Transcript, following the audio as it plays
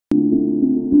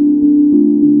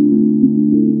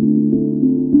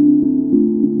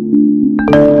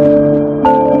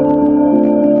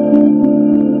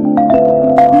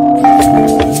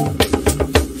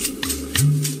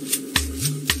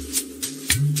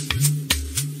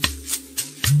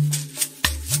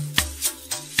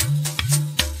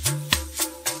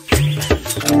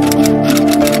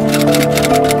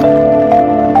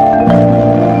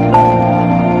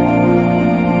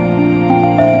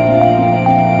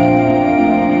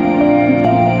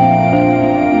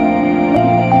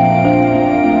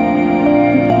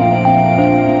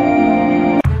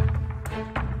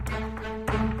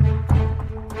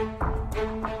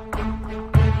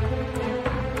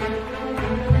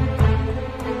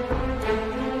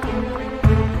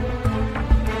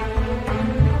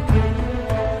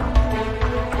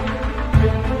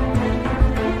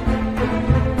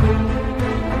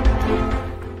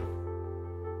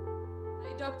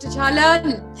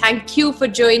Jhala, thank you for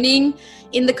joining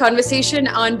in the conversation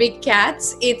on big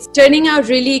cats. It's turning out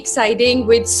really exciting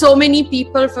with so many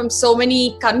people from so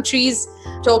many countries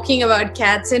talking about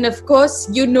cats. And of course,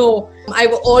 you know,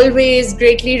 I've always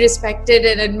greatly respected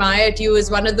and admired you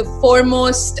as one of the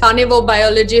foremost carnivore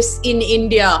biologists in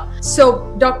India.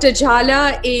 So Dr.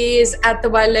 Jhala is at the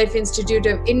Wildlife Institute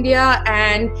of India,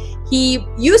 and he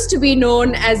used to be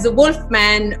known as the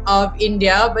Wolfman of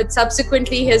India, but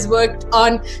subsequently has worked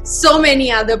on so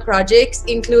many other projects,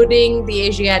 including the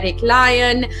Asiatic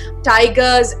lion,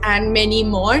 tigers, and many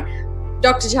more.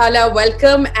 Dr. Jhala,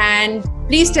 welcome, and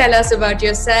please tell us about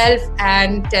yourself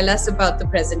and tell us about the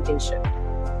presentation.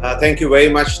 Thank you very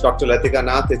much, Dr. Latika,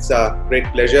 Nath. It's a great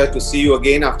pleasure to see you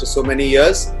again after so many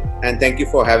years, and thank you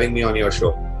for having me on your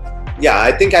show. Yeah,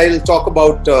 I think I'll talk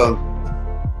about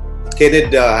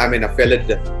felid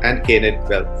and canid,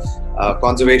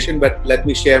 conservation, but let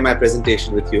me share my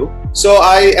presentation with you. So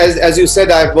as you said,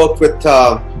 I've worked with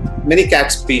many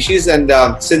cat species, and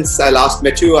since I last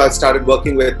met you, I started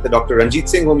working with Dr. Ranjit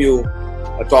Singh, whom you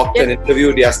talked and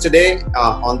interviewed yesterday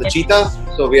on the cheetah.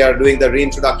 So we are doing the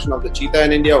reintroduction of the cheetah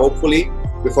in India, hopefully,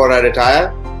 before I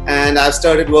retire. And I've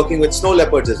started working with snow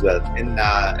leopards as well in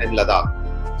Ladakh.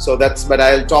 So but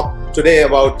I'll talk today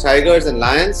about tigers and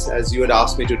lions, as you had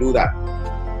asked me to do that.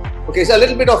 Okay, so a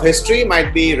little bit of history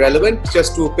might be relevant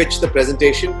just to pitch the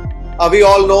presentation. We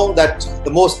all know that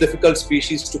the most difficult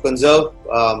species to conserve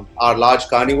are large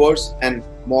carnivores, and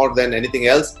more than anything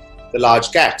else, the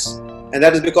large cats. And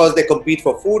that is because they compete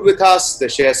for food with us, they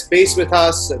share space with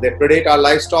us, they predate our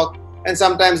livestock, and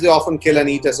sometimes they often kill and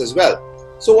eat us as well.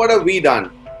 So what have we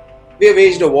done? We have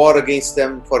waged a war against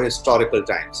them for historical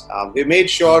times. We made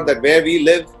sure that where we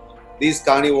live, these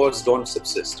carnivores don't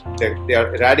subsist. They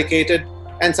are eradicated,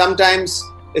 and sometimes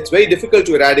it's very difficult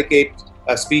to eradicate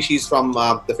a species from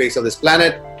the face of this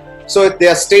planet. So they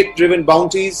are state-driven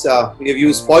bounties. We have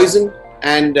used poison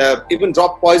and even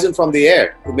dropped poison from the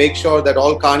air to make sure that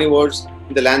all carnivores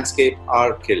in the landscape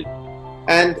are killed.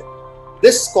 And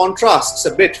this contrasts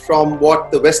a bit from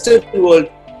what the Western world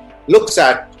looks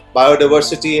at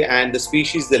biodiversity and the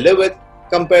species they live with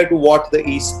compared to what the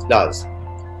East does.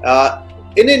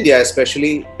 In India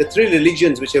especially, the three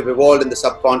religions which have evolved in the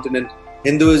subcontinent,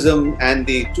 Hinduism and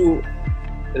the two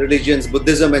religions,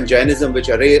 Buddhism and Jainism, which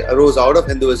arose out of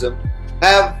Hinduism,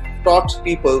 have taught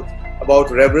people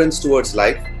about reverence towards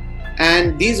life.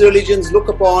 And these religions look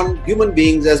upon human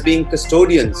beings as being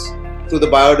custodians to the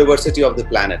biodiversity of the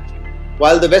planet,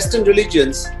 while the Western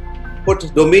religions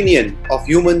put dominion of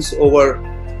humans over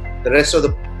the rest of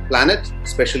the planet,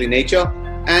 especially nature,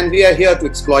 and we are here to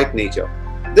exploit nature.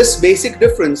 This basic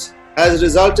difference has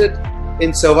resulted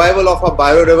in survival of our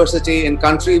biodiversity in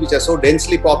countries which are so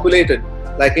densely populated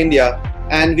like India,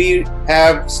 and we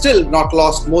have still not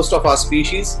lost most of our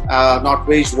species, not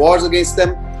waged wars against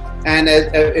them. And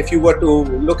if you were to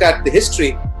look at the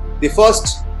history, the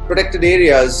first protected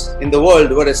areas in the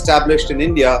world were established in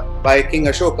India by King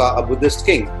Ashoka, a Buddhist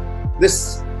king.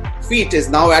 This feat is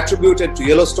now attributed to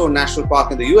Yellowstone National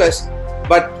Park in the US,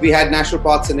 but we had national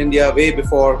parks in India way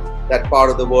before that part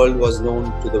of the world was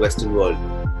known to the Western world.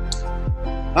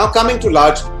 Now coming to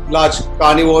large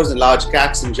carnivores and large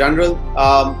cats in general,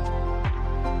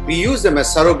 we use them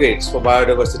as surrogates for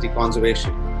biodiversity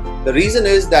conservation. The reason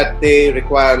is that they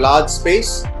require large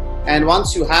space, and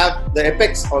once you have the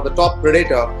apex or the top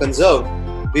predator conserved,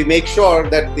 we make sure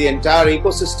that the entire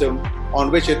ecosystem on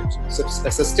which it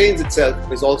sustains itself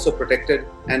is also protected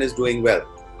and is doing well.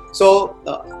 So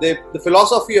the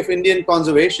philosophy of Indian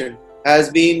conservation has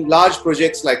been large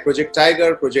projects like Project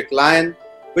Tiger, Project Lion,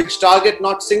 which target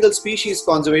not single species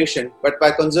conservation, but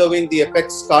by conserving the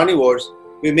apex carnivores,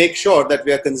 we make sure that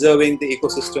we are conserving the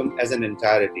ecosystem as an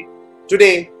entirety.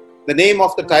 Today, the name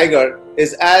of the tiger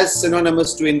is as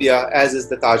synonymous to India as is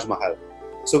the Taj Mahal.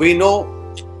 So we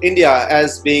know India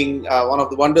as being one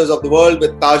of the wonders of the world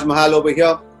with Taj Mahal over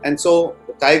here. And so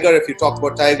the tiger, if you talk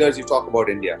about tigers, you talk about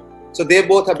India. So they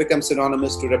both have become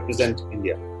synonymous to represent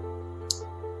India.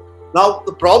 Now,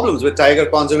 the problems with tiger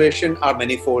conservation are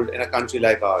manifold in a country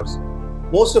like ours.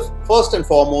 First and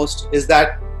foremost is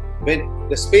that when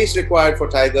the space required for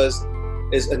tigers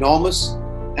is enormous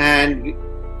and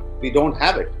we don't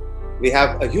have it. We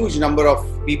have a huge number of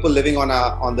people living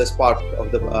on this part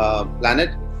of the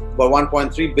planet. About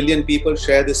 1.3 billion people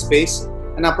share this space,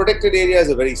 and our protected areas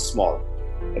are very small.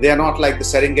 They are not like the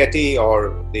Serengeti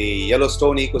or the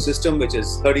Yellowstone ecosystem, which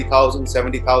is 30,000,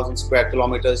 70,000 square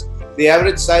kilometers. The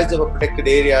average size of a protected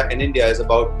area in India is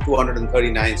about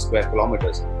 239 square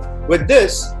kilometers. With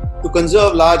this, to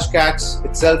conserve large cats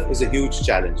itself is a huge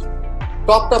challenge.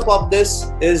 Topped up of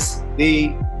this is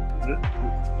the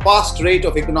fast rate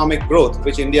of economic growth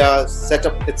which India set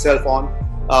up itself on,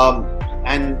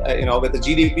 with a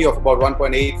GDP of about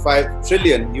 1.85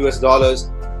 trillion US dollars,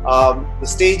 the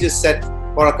stage is set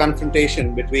for a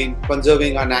confrontation between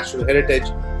conserving our natural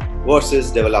heritage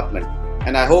versus development.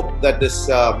 And I hope that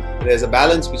there's a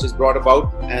balance which is brought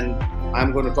about, and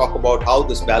I'm going to talk about how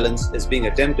this balance is being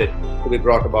attempted to be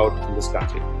brought about in this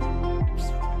country.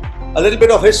 A little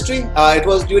bit of history. It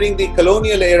was during the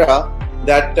colonial era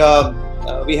that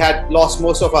we had lost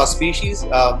most of our species.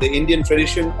 The Indian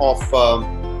tradition of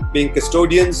being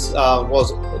custodians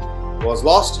was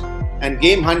lost, and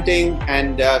game hunting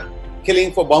and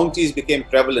killing for bounties became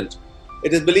prevalent.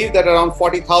 It is believed that around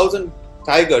 40,000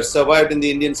 tigers survived in the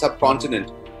Indian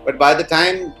subcontinent, but by the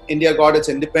time India got its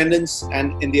independence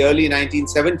and in the early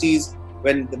 1970s,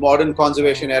 when the modern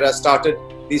conservation era started,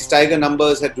 these tiger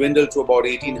numbers had dwindled to about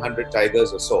 1,800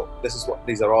 tigers or so.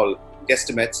 These are all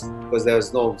guesstimates because there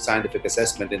was no scientific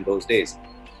assessment in those days.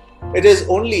 It is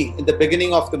only in the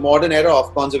beginning of the modern era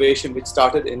of conservation, which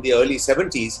started in the early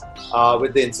 70s,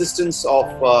 with the insistence of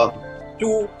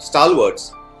two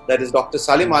stalwarts, that is Dr.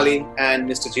 Salim Ali and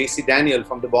Mr. J.C. Daniel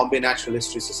from the Bombay Natural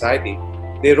History Society.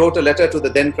 They wrote a letter to the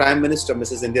then Prime Minister,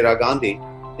 Mrs. Indira Gandhi,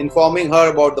 informing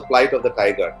her about the plight of the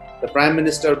tiger. The Prime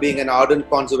Minister, being an ardent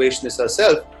conservationist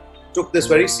herself, took this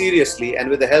very seriously, and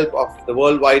with the help of the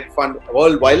World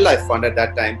Wildlife Fund at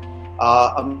that time,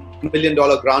 $1 million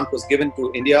grant was given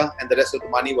to India, and the rest of the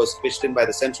money was pitched in by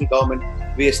the central government.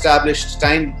 We established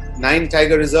 9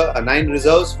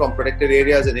 reserves from protected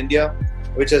areas in India,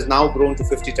 which has now grown to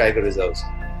 50 tiger reserves.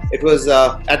 It was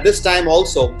at this time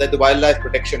also that the Wildlife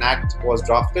Protection Act was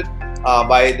drafted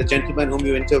by the gentleman whom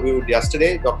you interviewed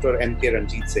yesterday, Dr. M.K.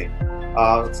 Ranjit Singh.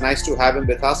 It's nice to have him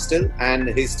with us still, and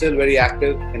he's still very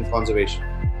active in conservation.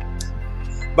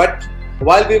 But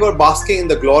while we were basking in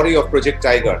the glory of Project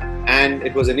Tiger, and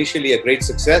it was initially a great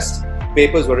success,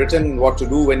 papers were written what to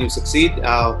do when you succeed.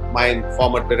 My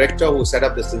former director who set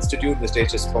up this institute, Mr.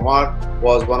 H.S. Pamar,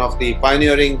 was one of the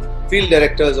pioneering field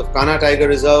directors of Kanha Tiger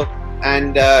Reserve,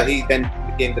 and he then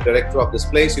became the director of this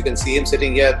place. You can see him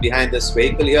sitting here behind this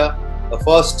vehicle here. The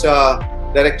first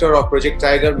director of Project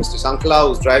Tiger, Mr. Sankla,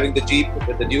 who's driving the Jeep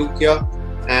with the Duke here,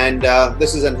 and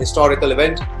this is an historical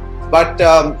event. But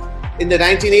in the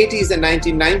 1980s and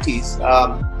 1990s,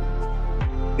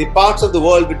 the parts of the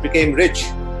world which became rich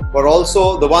were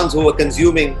also the ones who were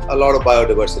consuming a lot of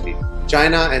biodiversity,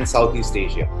 China and Southeast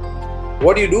Asia.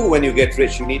 What do you do when you get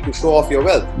rich? You need to show off your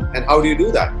wealth. And how do you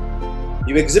do that?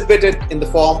 You exhibit it in the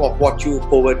form of what you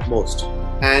covet most.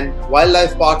 And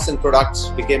wildlife parts and products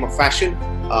became a fashion,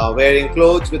 wearing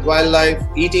clothes with wildlife,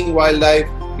 eating wildlife,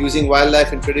 using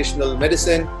wildlife in traditional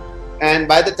medicine. And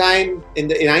by the time in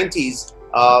the 90s,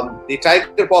 the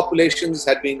tiger populations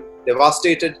had been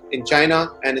devastated in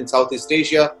China and in Southeast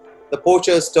Asia. The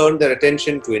poachers turned their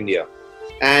attention to India.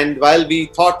 And while we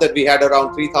thought that we had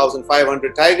around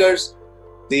 3,500 tigers,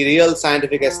 the real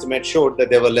scientific estimate showed that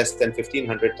there were less than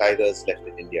 1,500 tigers left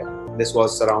in India. This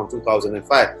was around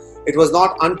 2005. It was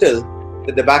not until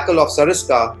the debacle of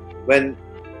Sariska, when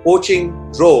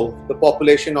poaching drove the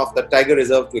population of the tiger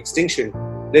reserve to extinction,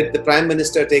 did the Prime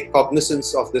Minister take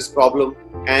cognizance of this problem,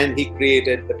 and he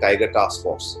created the Tiger Task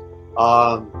Force.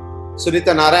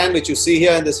 Sunita Narayan, which you see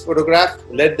here in this photograph,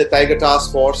 led the Tiger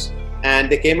Task Force,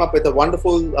 and they came up with a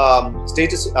wonderful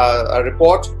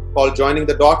report called Joining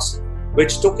the Dots,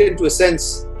 which took into a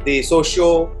sense the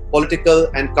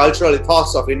socio-political and cultural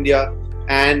ethos of India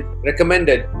and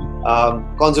recommended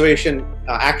conservation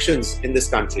actions in this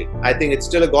country. I think it's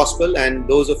still a gospel, and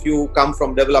those of you who come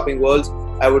from developing worlds,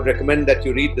 I would recommend that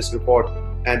you read this report,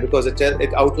 and because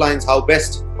it outlines how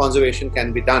best conservation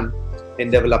can be done in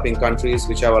developing countries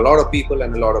which have a lot of people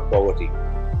and a lot of poverty.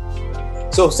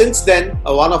 So since then,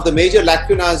 one of the major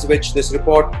lacunas which this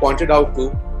report pointed out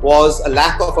to was a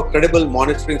lack of a credible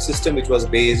monitoring system which was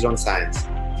based on science.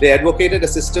 They advocated a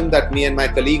system that me and my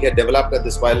colleague had developed at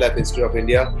this Wildlife Institute of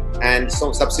India, and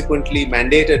so subsequently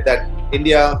mandated that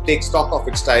India take stock of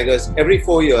its tigers every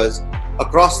 4 years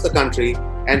across the country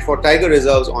and for tiger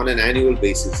reserves on an annual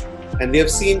basis. And we have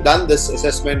done this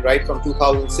assessment right from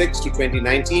 2006 to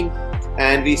 2019,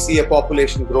 and we see a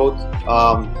population growth,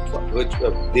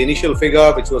 the initial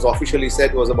figure which was officially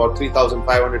said was about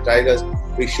 3,500 tigers.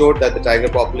 We showed that the tiger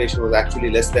population was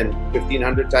actually less than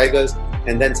 1,500 tigers,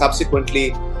 and then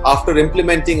subsequently, after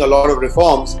implementing a lot of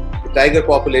reforms, the tiger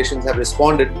populations have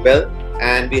responded well,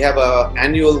 and we have an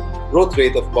annual growth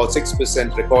rate of about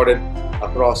 6% recorded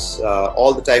across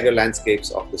all the tiger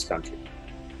landscapes of this country.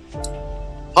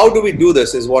 How do we do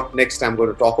this is what next I'm going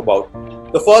to talk about.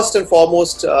 The first and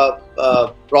foremost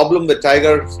problem with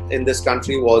tigers in this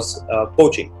country was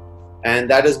poaching. And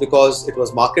that is because it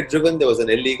was market driven. There was an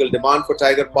illegal demand for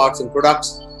tiger parts and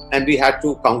products, and we had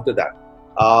to counter that.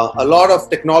 A lot of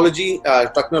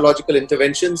technological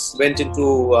interventions went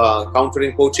into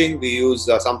countering poaching. We use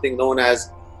something known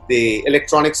as the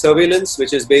electronic surveillance,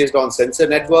 which is based on sensor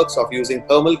networks of using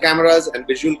thermal cameras and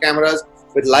visual cameras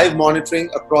with live monitoring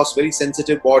across very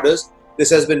sensitive borders.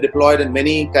 This has been deployed in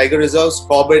many tiger reserves,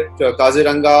 Corbett,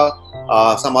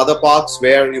 Kaziranga, some other parks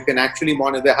where you can actually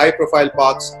monitor the high-profile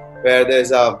parks where there's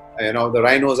the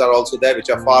rhinos are also there, which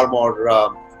are far more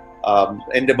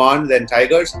in demand than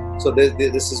tigers. So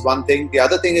this is one thing. The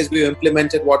other thing is we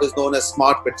implemented what is known as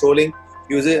smart patrolling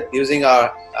using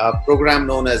our program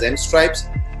known as M-Stripes.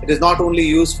 It is not only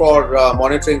used for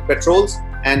monitoring patrols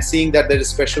and seeing that there is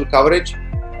special coverage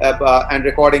and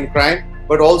recording crime,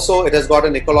 but also it has got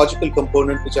an ecological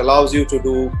component which allows you to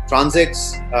do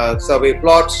transits, survey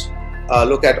plots,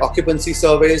 look at occupancy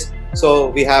surveys. So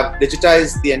we have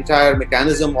digitized the entire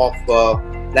mechanism of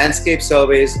landscape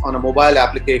surveys on a mobile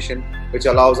application, which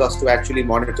allows us to actually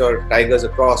monitor tigers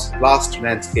across vast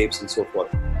landscapes and so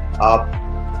forth.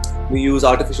 We use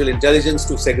artificial intelligence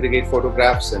to segregate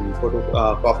photographs and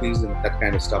copies and that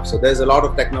kind of stuff. So there's a lot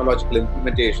of technological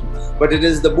implementation, but it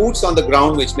is the boots on the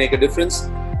ground which make a difference.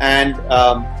 And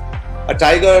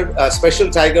a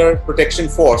special tiger protection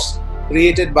force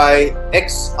created by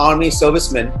ex-army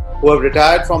servicemen who have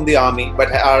retired from the army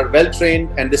but are well trained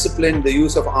and disciplined in the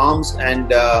use of arms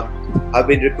and have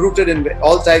been recruited in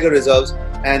all tiger reserves.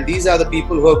 And these are the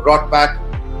people who have brought back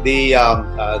the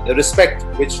respect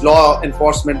which law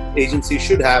enforcement agencies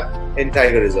should have in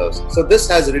tiger reserves. So this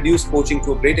has reduced poaching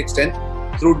to a great extent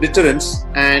through deterrence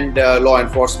and law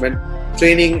enforcement,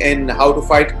 training in how to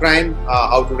fight crime,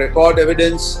 how to record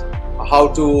evidence, how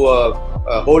to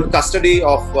hold custody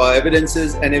of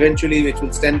evidences, and eventually which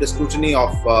will stand the scrutiny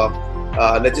of a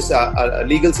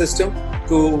legal system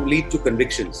to lead to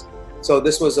convictions. So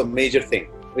this was a major thing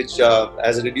which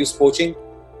has reduced poaching,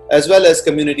 as well as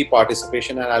community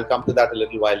participation, and I'll come to that a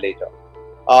little while later.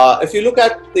 If you look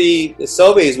at the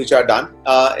surveys which are done,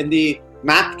 in the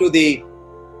map to the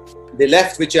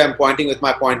left, which I'm pointing with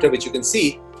my pointer, which you can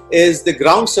see, is the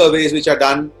ground surveys which are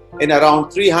done in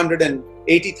around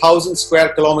 380,000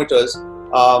 square kilometers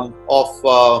of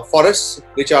forests,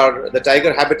 which are the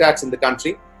tiger habitats in the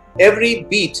country. Every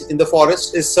beat in the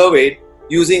forest is surveyed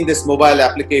using this mobile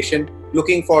application,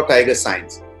 looking for tiger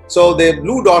signs. So the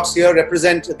blue dots here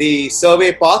represent the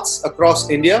survey paths across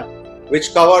India,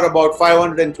 which cover about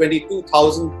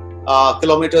 522,000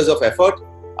 kilometers of effort.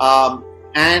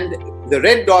 And the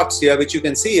red dots here, which you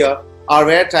can see here, are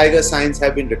where tiger signs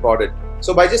have been recorded.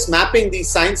 So by just mapping these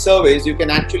sign surveys, you can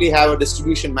actually have a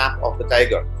distribution map of the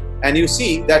tiger. And you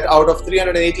see that out of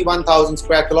 381,000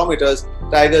 square kilometers,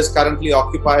 tigers currently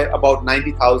occupy about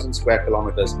 90,000 square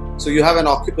kilometers. So you have an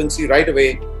occupancy right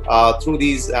away through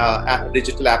these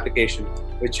digital application,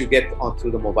 which you get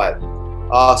through the mobile.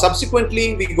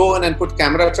 Subsequently, we go in and put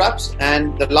camera traps,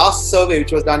 and the last survey,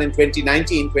 which was done in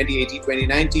 2019,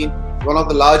 one of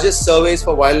the largest surveys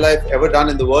for wildlife ever done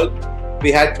in the world.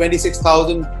 We had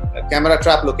 26,000 camera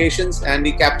trap locations, and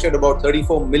we captured about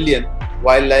 34 million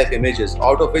wildlife images,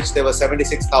 out of which there were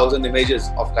 76,000 images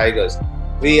of tigers.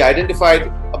 We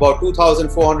identified about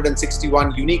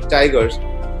 2,461 unique tigers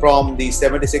from the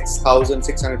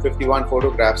 76,651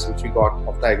 photographs which we got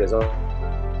of tigers.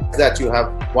 That you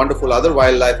have wonderful other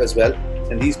wildlife as well,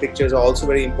 and these pictures are also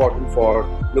very important for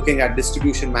looking at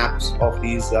distribution maps of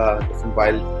these different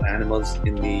wild animals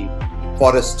in the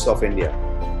forests of India.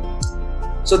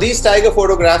 So these tiger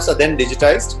photographs are then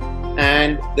digitized,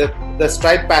 and the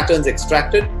stripe patterns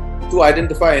extracted to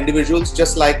identify individuals,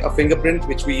 just like a fingerprint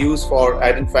which we use for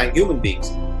identifying human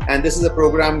beings. And this is a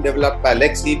program developed by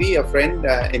Lex Eby, a friend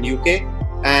in UK,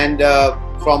 and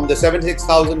from the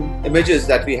 76,000 images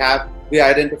that we have, we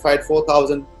identified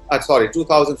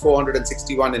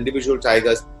 2,461 individual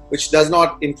tigers, which does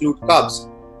not include cubs.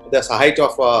 The height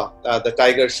of the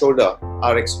tiger's shoulder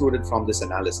are excluded from this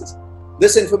analysis.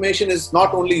 This information is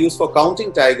not only used for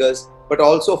counting tigers, but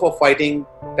also for fighting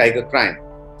tiger crime.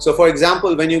 So for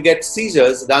example, when you get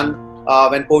seizures done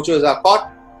when poachers are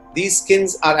caught, these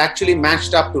skins are actually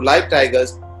matched up to live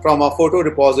tigers from a photo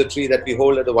repository that we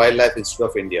hold at the Wildlife Institute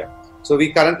of India. So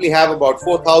we currently have about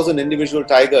 4,000 individual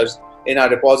tigers in our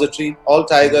repository. All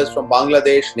tigers from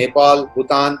Bangladesh, Nepal,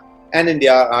 Bhutan and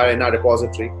India are in our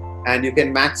repository, and you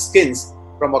can match skins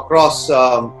from across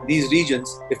these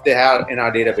regions if they are in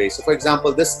our database. So for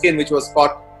example, this skin which was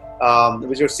caught,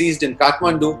 which was seized in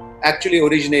Kathmandu, actually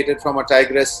originated from a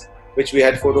tigress which we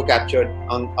had photo captured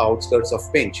on outskirts of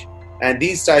Pinch. And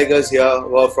these tigers here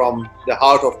were from the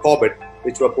heart of Corbett,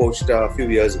 which were poached a few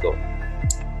years ago.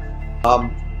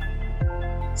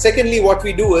 Secondly, what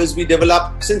we do is we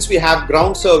develop, since we have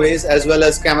ground surveys as well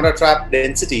as camera trap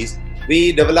densities,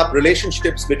 we develop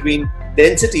relationships between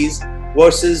densities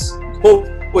versus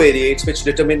covariates which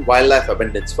determine wildlife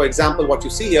abundance. For example, what you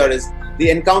see here is the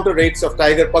encounter rates of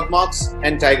tiger pug marks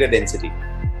and tiger density.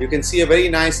 You can see a very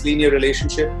nice linear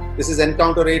relationship. This is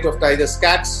encounter rate of tiger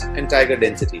scats and tiger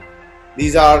density.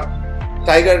 These are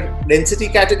tiger density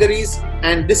categories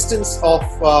and distance of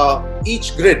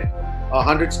each grid,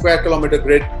 100 square kilometer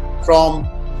grid, from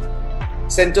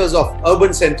centers of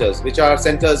urban centers, which are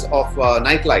centers of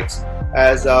night lights,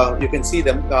 as you can see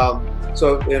them.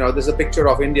 So, this is a picture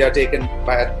of India taken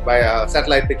by a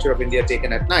satellite picture of India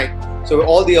taken at night. So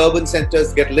all the urban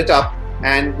centers get lit up,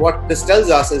 and what this tells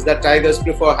us is that tigers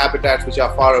prefer habitats which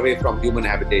are far away from human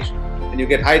habitation. And you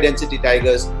get high density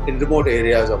tigers in remote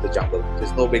areas of the jungle.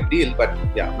 It's no big deal, but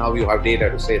yeah, now you have data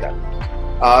to say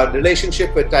that.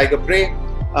 Relationship with tiger prey.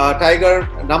 Tiger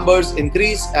numbers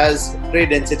increase as prey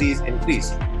densities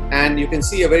increase. And you can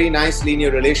see a very nice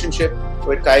linear relationship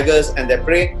with tigers and their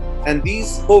prey. And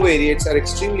these covariates are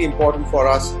extremely important for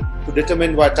us to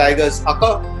determine where tigers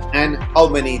occur and how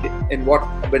many, in what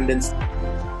abundance.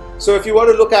 So if you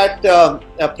were to look at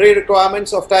prey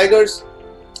requirements of tigers,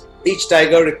 each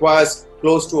tiger requires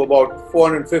close to about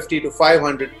 450 to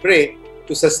 500 prey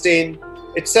to sustain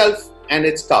itself and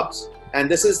its cubs.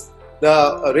 And this is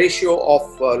the ratio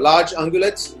of large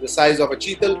ungulates, the size of a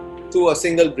cheetal, to a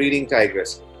single breeding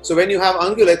tigress. So when you have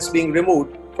ungulates being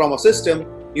removed from a system,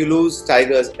 you lose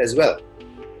tigers as well.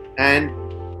 And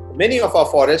many of our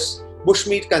forests,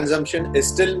 bushmeat consumption is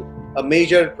still a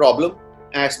major problem,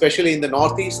 especially in the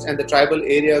northeast and the tribal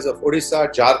areas of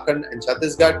Odisha, Jharkhand and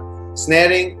Chhattisgarh.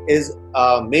 Snaring is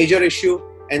a major issue,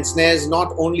 and snares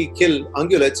not only kill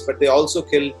ungulates, but they also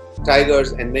kill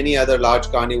tigers and many other large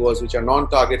carnivores which are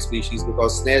non-target species,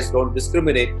 because snares don't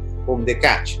discriminate whom they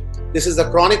catch. This is a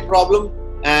chronic problem,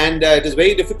 and it is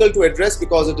very difficult to address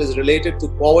because it is related to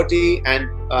poverty and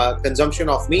consumption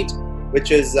of meat,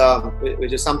 which is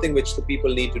something which the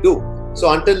people need to do.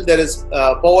 So until there is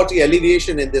poverty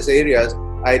alleviation in these areas,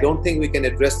 I don't think we can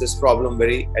address this problem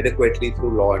very adequately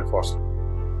through law enforcement.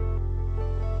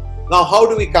 Now, how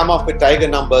do we come up with tiger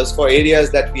numbers for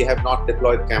areas that we have not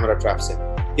deployed camera traps in?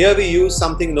 Here we use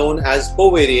something known as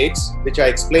covariates, which I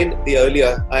explained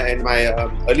earlier in my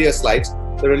earlier slides,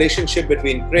 the relationship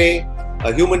between prey,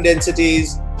 human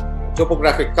densities,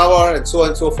 topographic cover, and so on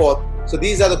and so forth. So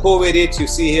these are the covariates you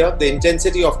see here: the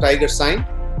intensity of tiger sign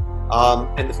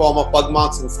in the form of pug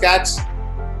marks and scats,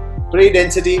 prey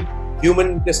density,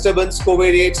 human disturbance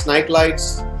covariates, night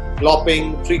lights,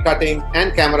 lopping, tree cutting,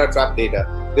 and camera trap data.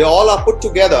 They all are put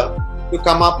together to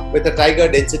come up with a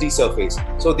tiger density surface.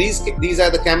 So these are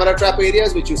the camera trap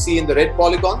areas which you see in the red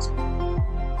polygons,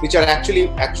 which are actually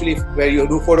where you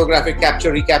do photographic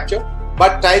capture, recapture.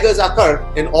 But tigers occur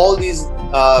in all these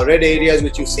red areas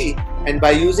which you see, and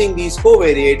by using these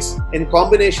covariates in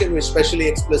combination with specially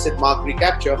explicit mark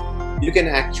recapture, you can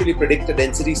actually predict a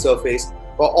density surface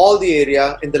for all the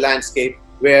area in the landscape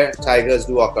where tigers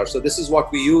do occur. So this is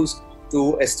what we use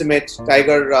to estimate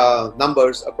tiger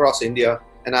numbers across India,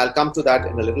 and I'll come to that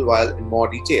in a little while in more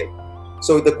detail.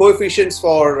 So the coefficients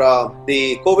for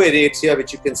the covariates here,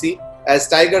 which you can see, as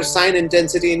tiger sign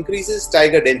intensity increases,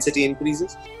 tiger density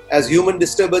increases. As human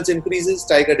disturbance increases,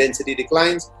 tiger density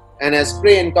declines. And as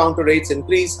prey encounter rates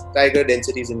increase, tiger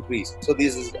densities increase. So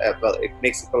this is, well, it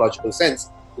makes ecological sense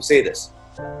to say this.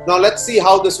 Now let's see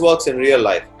how this works in real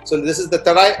life. So this is the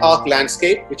Tarai Arc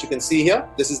landscape, which you can see here.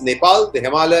 This is Nepal, the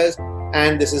Himalayas,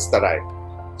 and this is Tarai.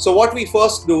 So what we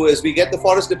first do is we get the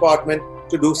forest department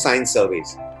to do sign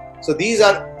surveys. So these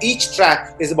are, each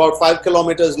track is about 5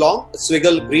 kilometers long, a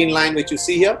swiggle green line which you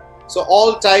see here. So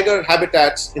all tiger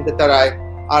habitats in the Tarai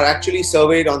are actually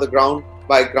surveyed on the ground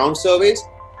by ground surveys.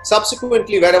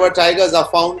 Subsequently, wherever tigers are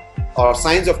found or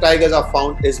signs of tigers are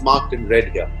found is marked in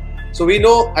red here. So we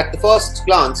know at the first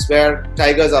glance where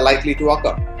tigers are likely to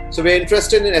occur. So we're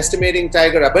interested in estimating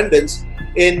tiger abundance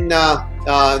in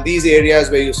these areas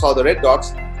where you saw the red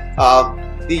dots.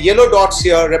 The yellow dots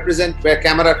here represent where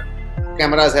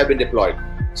cameras have been deployed.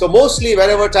 So mostly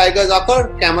wherever tigers occur,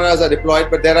 cameras are deployed,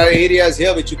 but there are areas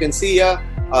here which you can see here.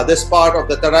 This part of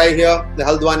the Tarai here, the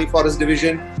Haldwani Forest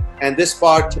Division, and this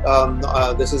part,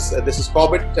 this is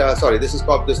Corbett.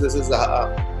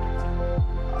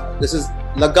 This is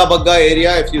Lagga Bagga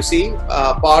area. If you see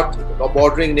part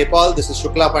bordering Nepal, this is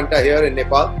Shukla Panta here in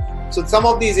Nepal. So some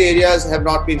of these areas have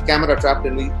not been camera trapped,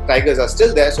 and tigers are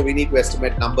still there. So we need to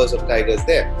estimate numbers of tigers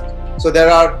there. So there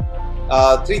are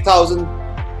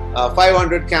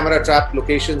 3,500 camera trap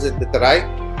locations in the Tarai,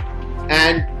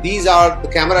 and these are the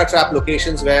camera trap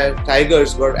locations where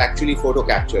tigers were actually photo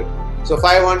captured. So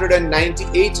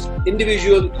 598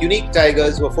 individual unique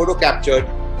tigers were photo captured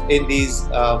in these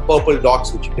purple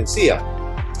dots which you can see here.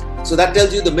 So that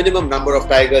tells you the minimum number of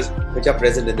tigers which are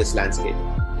present in this landscape.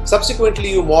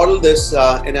 Subsequently, you model this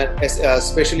in a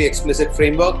specially explicit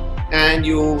framework, and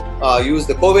you use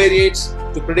the covariates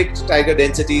to predict tiger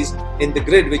densities in the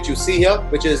grid which you see here,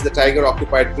 which is the tiger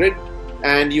occupied grid.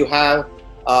 And you have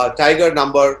tiger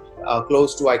number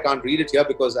close to, I can't read it here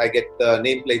because I get the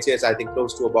nameplates here, so I think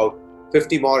close to about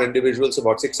 50 more individuals,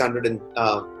 about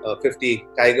 650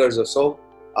 tigers or so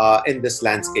in this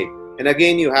landscape. And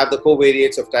again, you have the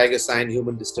covariates of tiger sign,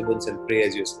 human disturbance, and prey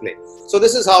as you explain. So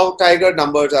this is how tiger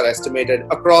numbers are estimated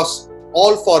across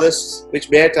all forests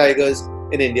which bear tigers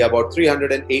in India. About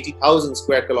 380,000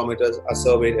 square kilometers are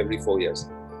surveyed every 4 years.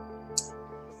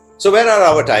 So where are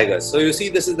our tigers? So you see,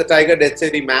 this is the tiger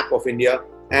density map of India,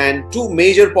 and two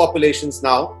major populations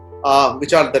now,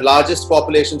 which are the largest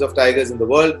populations of tigers in the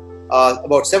world.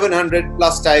 About 700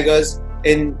 plus tigers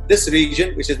in this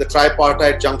region, which is the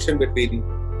tripartite junction between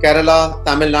Kerala,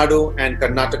 Tamil Nadu and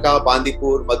Karnataka,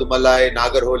 Bandipur, Madumalai,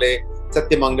 Nagarhole,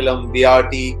 Satyamangalam,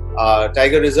 VRT,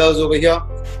 tiger reserves over here,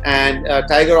 and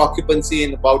tiger occupancy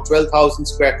in about 12,000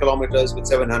 square kilometers with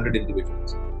 700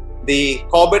 individuals. The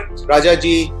Corbett,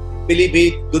 Rajaji,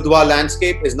 Pilibhit, Dudhwa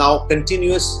landscape is now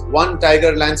continuous one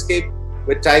tiger landscape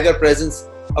with tiger presence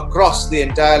across the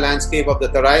entire landscape of the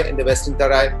Tarai in the Western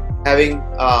Tarai, having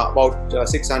about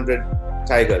 600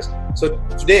 tigers. So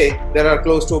today there are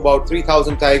close to about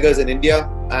 3,000 tigers in India.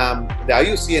 The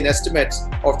IUCN estimates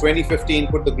of 2015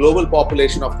 put the global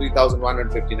population of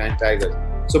 3,159 tigers.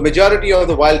 So majority of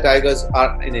the wild tigers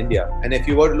are in India. And if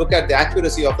you were to look at the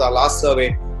accuracy of the last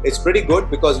survey, it's pretty good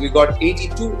because we got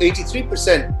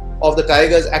 83% of the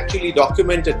tigers actually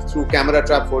documented through camera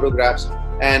trap photographs,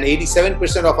 and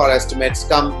 87% of our estimates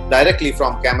come directly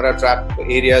from camera trap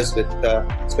areas with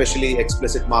specially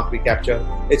explicit mark recapture.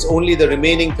 It's only the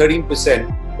remaining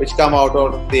 13% which come out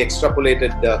of the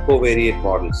extrapolated covariate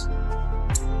models.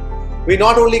 We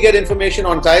not only get information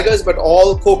on tigers but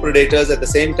all co-predators at the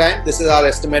same time. This is our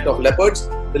estimate of leopards.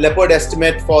 The leopard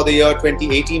estimate for the year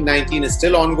 2018-19 is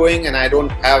still ongoing, and I don't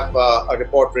have a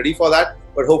report ready for that,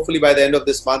 but hopefully by the end of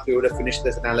this month we would have finished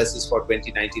this analysis for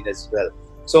 2019 as well.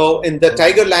 So in the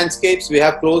tiger landscapes, we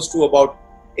have close to about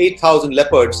 8,000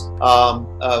 leopards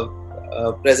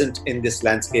present in this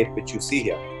landscape which you see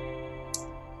here.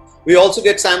 We also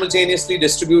get simultaneously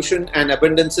distribution and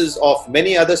abundances of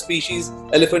many other species,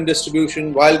 elephant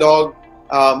distribution, wild dog,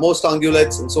 most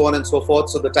ungulates, and so on and so forth.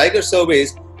 So the tiger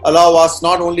surveys allow us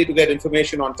not only to get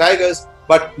information on tigers,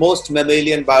 but most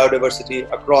mammalian biodiversity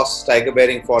across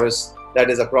tiger-bearing forests, that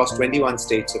is across 21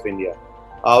 states of India.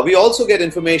 We also get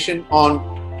information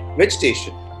on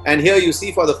vegetation, and here you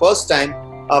see for the first time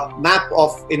a map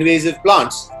of invasive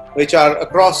plants which are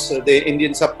across the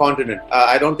Indian subcontinent.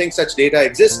 I don't think such data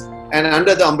exists, and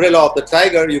under the umbrella of the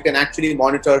tiger you can actually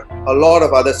monitor a lot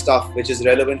of other stuff which is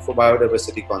relevant for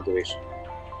biodiversity conservation.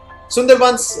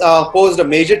 Sundarbans posed a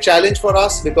major challenge for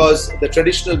us because the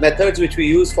traditional methods which we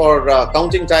use for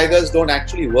counting tigers don't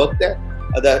actually work there.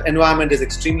 The environment is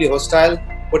extremely hostile.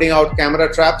 Putting out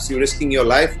camera traps, you're risking your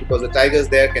life because the tigers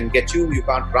there can get you. You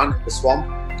can't run the swamp,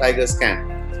 tigers can.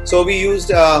 So we used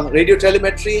radio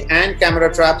telemetry and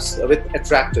camera traps with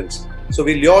attractants. So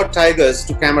we lured tigers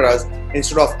to cameras.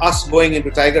 Instead of us going into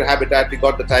tiger habitat, we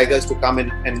got the tigers to come in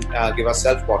and give us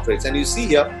self-portraits. And you see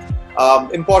here,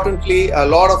 importantly, a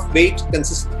lot of bait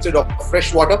consisted of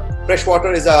fresh water. Fresh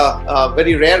water is a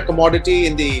very rare commodity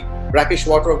in the brackish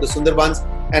water of the Sundarbans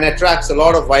and attracts a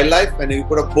lot of wildlife. And if you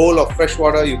put a bowl of fresh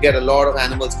water, you get a lot of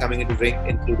animals coming in to drink,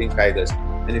 including tigers.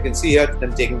 And you can see here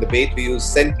them taking the bait. We use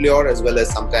scent lure as well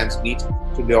as sometimes meat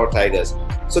to lure tigers.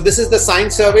 So this is the sign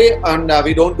survey, and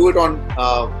we don't do it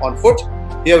on foot.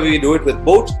 Here we do it with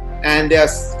boat, and their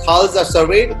khals are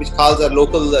surveyed, which khals are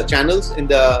local channels in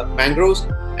the mangroves,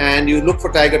 and you look for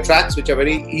tiger tracks which are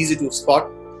very easy to spot,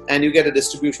 and you get a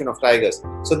distribution of tigers.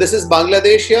 So this is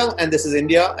Bangladesh here, and this is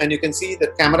India, and you can see the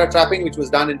camera trapping which was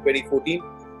done in 2014,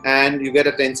 and you get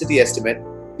a density estimate.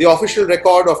 The official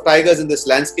record of tigers in this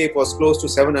landscape was close to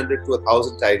 700 to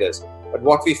 1,000 tigers, but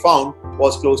what we found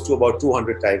was close to about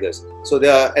 200 tigers. So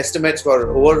the estimates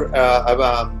were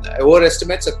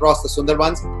overestimates across the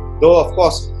Sundarbans, though of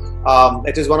course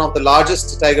it is one of the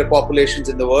largest tiger populations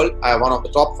in the world, one of the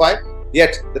top 5.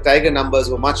 Yet the tiger numbers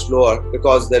were much lower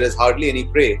because there is hardly any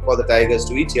prey for the tigers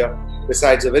to eat here,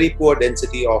 besides a very poor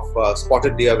density of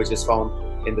spotted deer which is found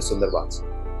in the Sundarbans.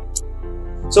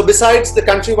 So besides the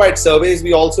countrywide surveys,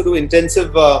 we also do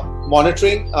intensive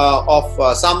monitoring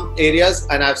of some areas,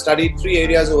 and I've studied 3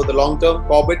 areas over the long term: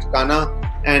 Corbett, Kana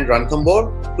and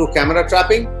Ranthambore, through camera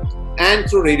trapping. and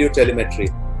through radio telemetry.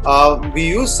 We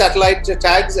use satellite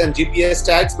tags and GPS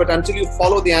tags, but until you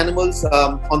follow the animals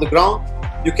on the ground,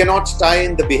 you cannot tie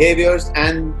in the behaviors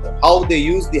and how they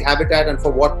use the habitat and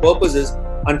for what purposes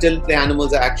until the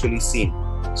animals are actually seen.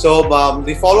 So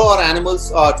we follow our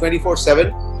animals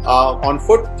 24/7 on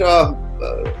foot.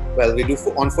 Well, we do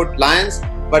on foot lions,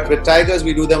 but with tigers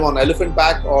we do them on elephant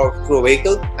back or through a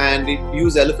vehicle, and we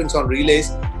use elephants on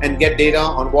relays and get data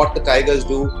on what the tigers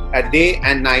do at day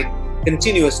and night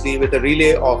continuously with a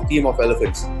relay of team of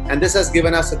elephants. And this has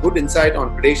given us a good insight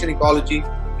on predation ecology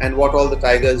and what all the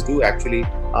tigers do actually,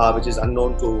 which is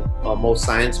unknown to most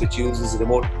science, which uses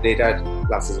remote data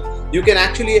classes. You can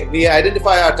actually, we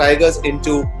identify our tigers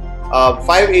into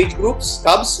 5 age groups: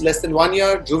 cubs, less than 1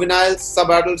 year, juveniles,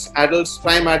 sub-adults, adults,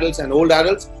 prime adults, and old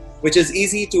adults, which is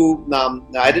easy to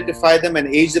identify them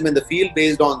and age them in the field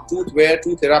based on tooth wear,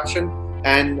 tooth eruption,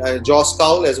 and jaw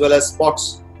scowl, as well as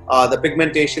spots, the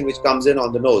pigmentation which comes in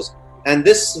on the nose. And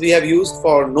this we have used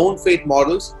for known fate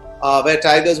models, where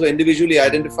tigers were individually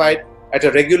identified at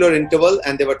a regular interval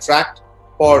and they were tracked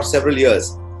for several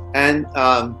years. And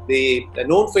the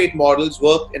known fate models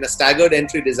work in a staggered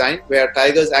entry design, where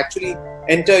tigers actually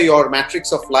enter your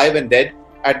matrix of live and dead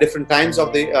at different times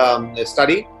of the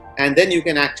study, and then you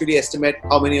can actually estimate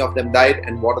how many of them died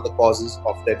and what are the causes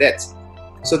of their deaths.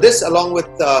 So this, along with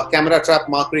camera trap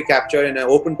mark recapture in an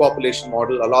open population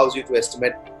model, allows you to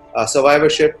estimate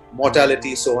survivorship,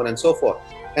 mortality, so on and so forth.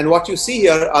 And what you see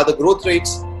here are the growth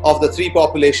rates of the 3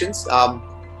 populations,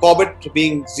 Corbett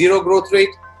being 0 growth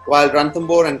rate, while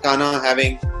Ranthambore and Kana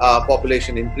having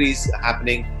population increase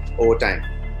happening over time.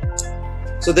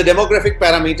 So the demographic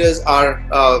parameters are,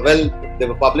 well, they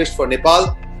were published for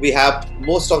Nepal. We have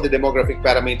most of the demographic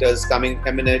parameters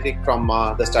emanating from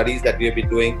the studies that we have been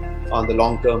doing on the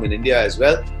long term in India as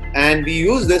well. And we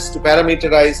use this to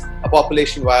parameterize a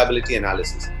population viability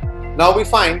analysis. Now we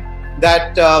find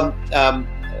that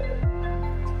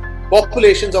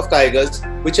populations of tigers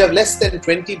which have less than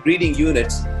 20 breeding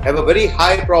units have a very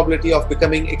high probability of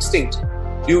becoming extinct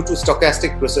due to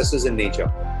stochastic processes in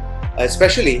nature.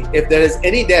 Especially if there is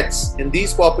any deaths in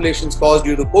these populations caused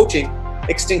due to poaching,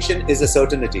 extinction is a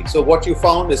certainty. So what you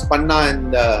found is Panna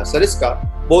and Sariska,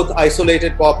 both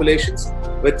isolated populations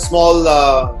with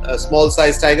small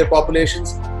size tiger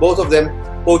populations, both of them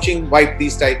poaching wiped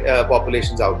these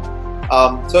populations out.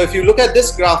 So if you look at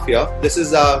this graph here, this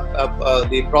is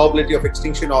the probability of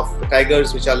extinction of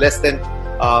tigers which are less than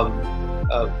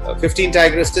 15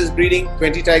 tigresses breeding,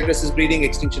 20 tigresses breeding,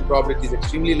 extinction probability is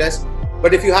extremely less.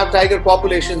 But if you have tiger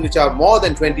populations which are more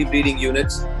than 20 breeding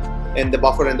units in the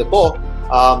buffer and the core,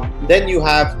 then you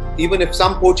have, even if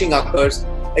some poaching occurs,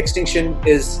 extinction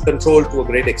is controlled to a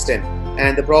great extent.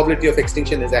 And the probability of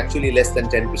extinction is actually less than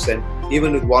 10%,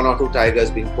 even with 1 or 2 tigers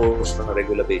being poached on a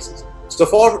regular basis. So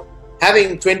for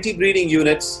having 20 breeding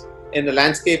units in a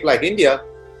landscape like India,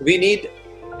 we need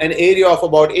an area of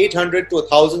about 800 to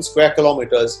 1,000 square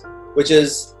kilometers, which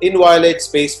is inviolate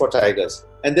space for tigers.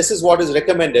 And this is what is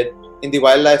recommended in the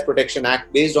Wildlife Protection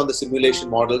Act based on the simulation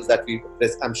models that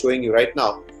I'm showing you right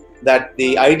now, that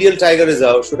the ideal tiger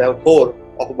reserve should have a core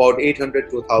of about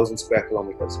 800 to 1,000 square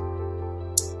kilometers.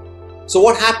 So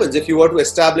what happens if you were to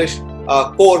establish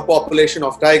a core population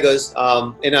of tigers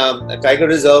in a tiger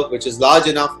reserve which is large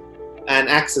enough and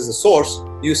acts as a source?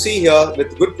 You see here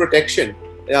with good protection,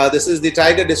 this is the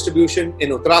tiger distribution in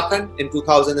Uttarakhand in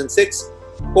 2006,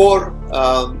 core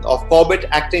of Corbett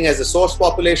acting as a source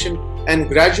population, and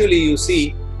gradually you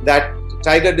see that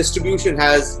tiger distribution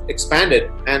has expanded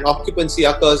and occupancy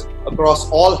occurs across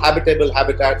all habitable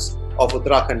habitats of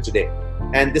Uttarakhand today.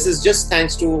 And this is just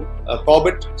thanks to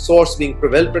Corbett source being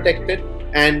well protected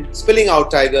and spilling out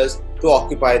tigers to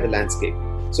occupy the landscape.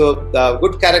 So the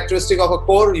good characteristic of a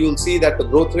core, you will see that the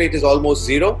growth rate is almost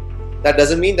 0. That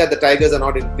doesn't mean that the tigers are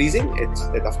not increasing.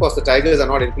 Of course, the tigers are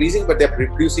not increasing, but they're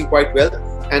reproducing quite well.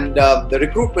 And the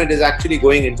recruitment is actually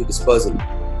going into dispersal.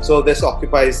 So this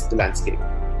occupies the landscape.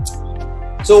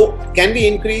 So can we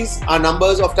increase our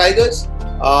numbers of tigers?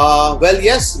 Well,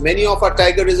 yes, many of our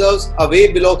tiger reserves are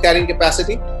way below carrying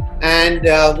capacity. And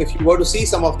if you were to see,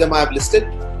 some of them I have listed.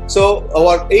 So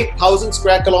our 8,000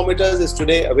 square kilometers is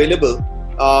today available,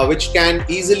 which can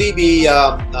easily be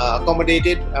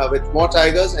accommodated with more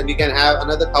tigers, and we can have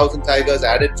another 1,000 tigers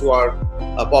added to our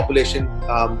population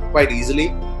quite easily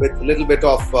with a little bit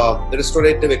of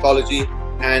restorative ecology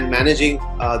and managing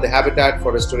the habitat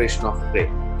for restoration of prey.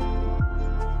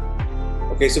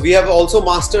 Okay, so we have also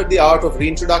mastered the art of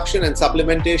reintroduction and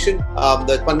supplementation.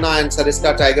 The Panna and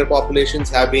Sariska tiger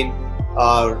populations have been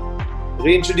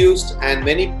reintroduced, and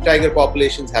many tiger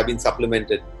populations have been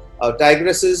supplemented.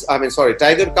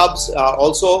 Tiger cubs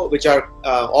also, which are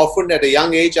orphaned at a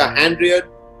young age, are hand-reared,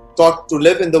 taught to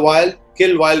live in the wild,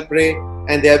 kill wild prey,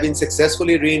 and they have been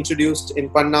successfully reintroduced in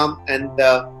Pannam, and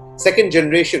the second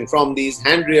generation from these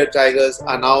hand-reared tigers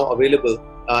are now available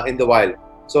in the wild.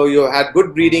 So you had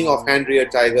good breeding of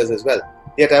hand-reared tigers as well.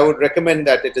 Yet I would recommend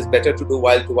that it is better to do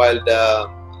wild-to-wild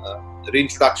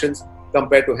reintroductions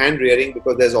compared to hand-rearing,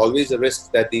 because there's always a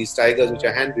risk that these tigers which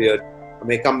are hand-reared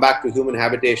may come back to human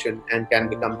habitation and can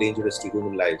become dangerous to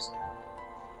human lives.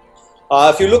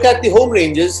 If you look at the home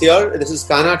ranges here, this is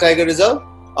Kanha Tiger Reserve.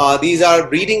 These are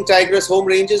breeding tigress home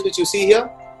ranges which you see here,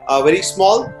 very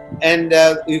small, and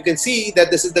you can see that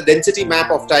this is the density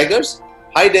map of tigers.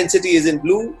 High density is in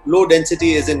blue, low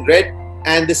density is in red,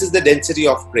 and this is the density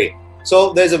of prey.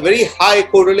 So there's a very high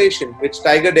correlation with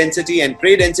tiger density and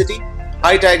prey density.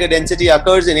 High tiger density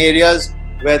occurs in areas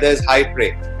where there's high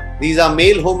prey. These are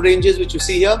male home ranges which you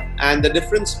see here, and the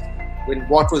difference in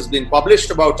what has been published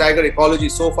about tiger ecology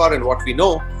so far and what we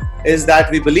know is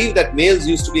that we believe that males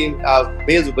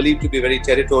were believed to be very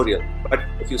territorial. But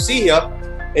if you see here,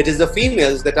 it is the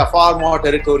females that are far more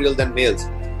territorial than males.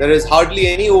 There is hardly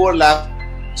any overlap.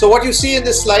 So what you see in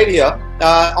this slide here,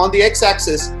 on the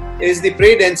x-axis is the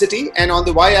prey density, and on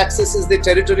the y-axis is the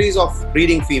territories of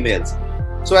breeding females.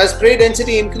 So as prey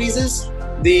density increases,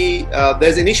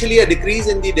 there's initially a decrease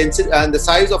in the density and the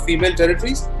size of female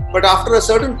territories, but after a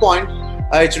certain point,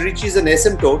 it reaches an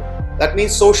asymptote. That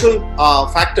means social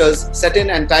factors set in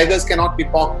and tigers cannot be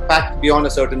packed beyond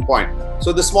a certain point.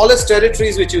 So the smallest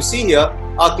territories which you see here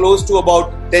are close to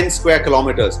about 10 square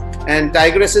kilometers, and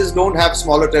tigresses don't have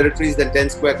smaller territories than 10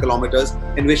 square kilometers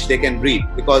in which they can breed,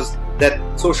 because that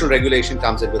social regulation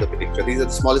comes into the picture. These are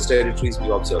the smallest territories we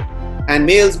observe. And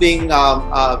males being,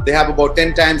 they have about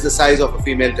 10 times the size of a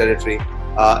female territory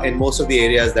in most of the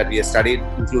areas that we have studied,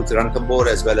 includes Ranthambore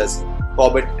as well as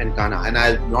Corbett and Kanha. And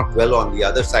I'll not dwell on the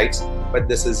other sites, but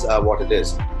this is what it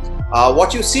is.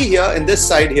 What you see here in this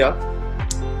side here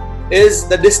is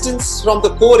the distance from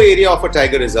the core area of a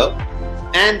tiger reserve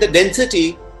and the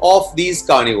density of these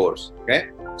carnivores. Okay,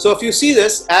 so if you see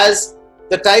this, as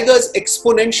the tigers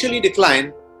exponentially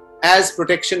decline as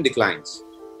protection declines.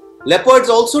 Leopards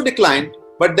also decline,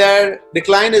 but their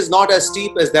decline is not as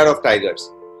steep as that of tigers.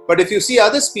 But if you see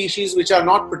other species which are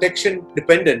not protection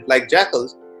dependent, like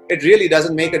jackals, it really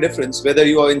doesn't make a difference whether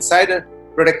you are inside a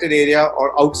protected area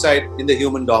or outside in the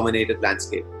human dominated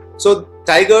landscape. So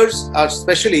tigers are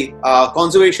especially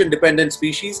conservation dependent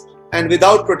species, and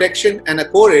without protection and a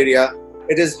core area,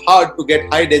 it is hard to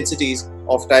get high densities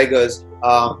of tigers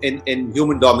in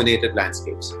human dominated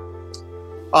landscapes.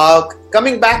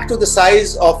 Coming back to the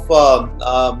size of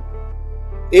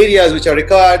areas which are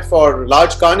required for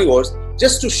large carnivores,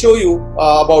 just to show you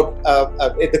about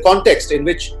the context in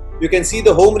which you can see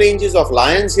the home ranges of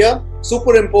lions here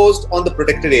superimposed on the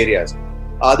protected areas.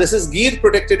 This is Gir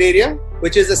protected area,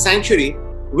 which is a sanctuary.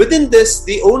 Within this,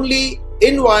 the only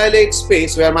inviolate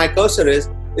space where my cursor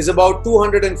is about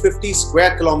 250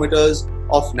 square kilometers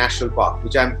of national park,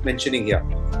 which I'm mentioning here.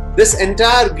 This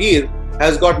entire Gir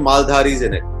has got Maldharis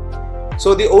in it.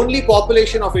 So the only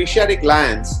population of Asiatic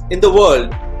lions in the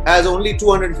world has only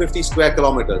 250 square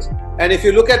kilometers. And if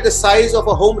you look at the size of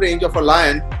a home range of a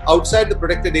lion outside the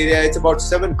protected area, it's about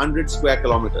 700 square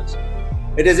kilometers.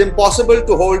 It is impossible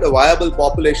to hold a viable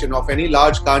population of any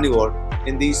large carnivore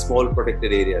in these small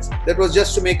protected areas. That was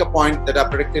just to make a point that our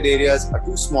protected areas are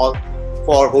too small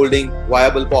for holding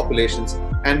viable populations.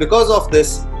 And because of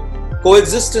this,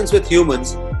 coexistence with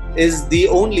humans is the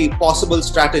only possible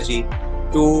strategy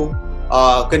to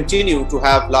continue to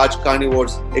have large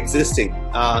carnivores existing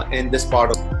in this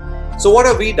part of. So what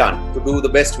have we done to do the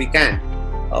best we can?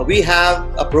 We have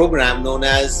a program known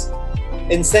as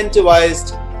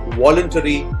incentivized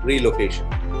voluntary relocation,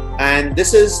 and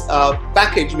this is a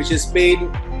package which is paid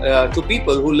to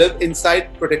people who live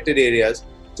inside protected areas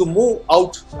to move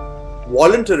out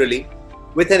voluntarily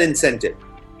with an incentive.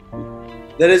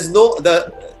 There is no,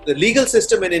 the legal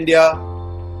system in India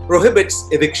prohibits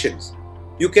evictions.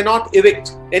 You cannot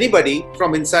evict anybody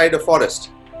from inside a forest.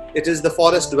 It is the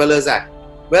Forest Dwellers Act.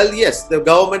 Well, yes, the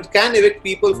government can evict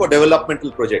people for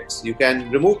developmental projects. You can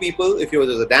remove people if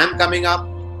there's a dam coming up,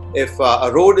 if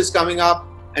a road is coming up,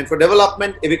 and for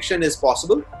development, eviction is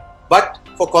possible. But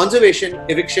for conservation,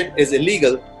 eviction is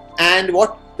illegal. And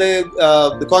what the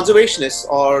conservationists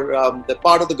or the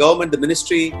part of the government, the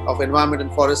Ministry of Environment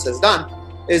and Forests has done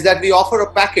is that we offer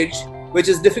a package which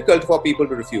is difficult for people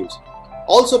to refuse.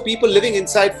 Also, people living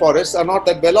inside forests are not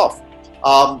that well off.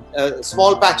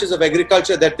 Small patches of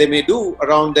agriculture that they may do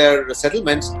around their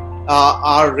settlements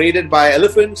are raided by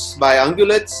elephants, by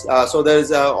ungulates. So there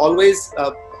is always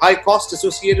high cost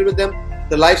associated with them.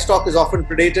 The livestock is often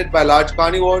predated by large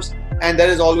carnivores, and there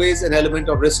is always an element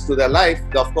of risk to their life.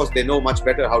 Of course, they know much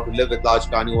better how to live with large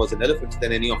carnivores and elephants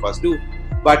than any of us do.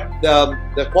 But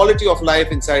the quality of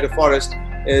life inside a forest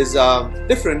is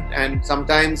different, and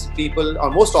sometimes people,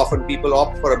 or most often people,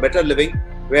 opt for a better living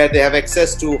where they have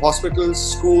access to hospitals,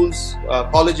 schools,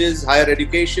 colleges, higher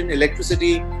education,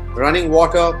 electricity, running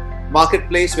water,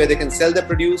 marketplace where they can sell their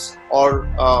produce or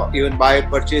even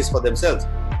purchase for themselves.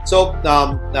 So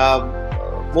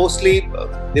mostly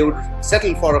they would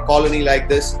settle for a colony like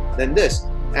this than this.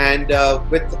 And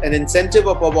with an incentive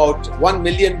of about 1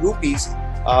 million rupees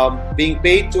being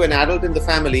paid to an adult in the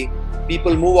family,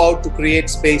 people move out to create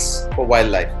space for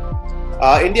wildlife.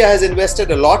 India has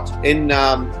invested a lot in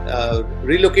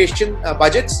relocation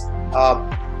budgets,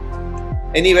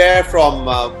 anywhere from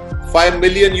 5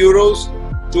 million euros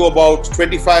to about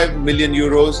 25 million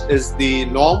euros is the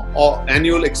norm or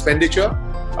annual expenditure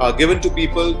given to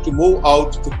people to move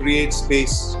out to create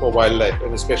space for wildlife,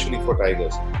 and especially for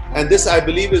tigers. And this, I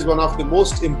believe, is one of the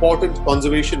most important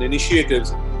conservation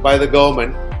initiatives by the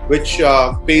government, which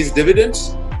pays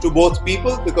dividends to both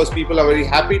people, because people are very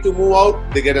happy to move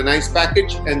out. They get a nice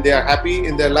package and they are happy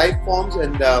in their life forms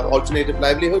and alternative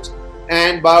livelihoods,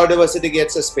 and biodiversity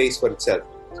gets a space for itself.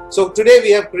 So today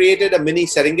we have created a mini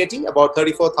Serengeti, about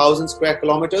 34,000 square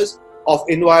kilometers of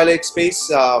inviolate space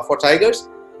for tigers.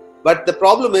 But the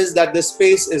problem is that this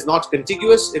space is not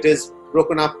contiguous. It is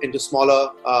broken up into smaller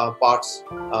parts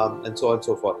and so on and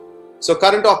so forth. So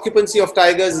current occupancy of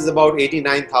tigers is about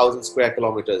 89,000 square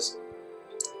kilometers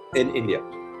in India.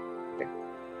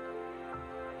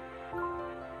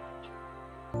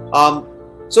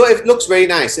 So it looks very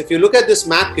nice. If you look at this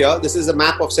map here, this is a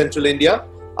map of central India.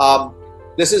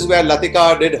 This is where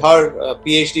Latika did her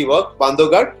PhD work,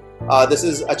 Bandhavgarh. This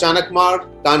is Achanakmar,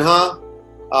 Kanha,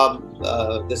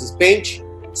 this is Pench,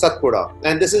 Satpura.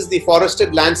 And this is the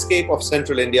forested landscape of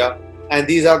central India. And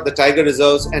these are the tiger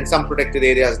reserves and some protected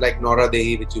areas like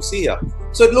Nauradehi, which you see here.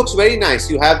 So it looks very nice.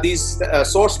 You have these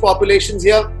source populations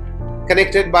here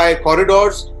connected by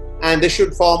corridors, and this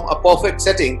should form a perfect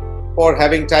setting for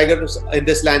having tigers in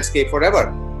this landscape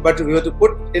forever. But if we were to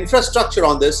put infrastructure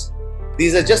on this,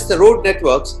 these are just the road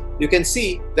networks, you can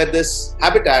see that this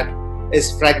habitat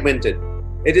is fragmented.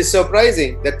 It is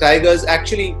surprising that tigers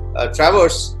actually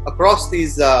traverse across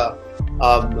these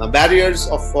barriers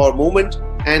for movement,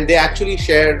 and they actually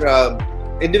share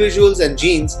individuals and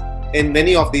genes in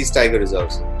many of these tiger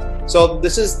reserves. So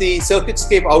this is the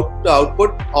circuitscape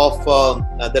output of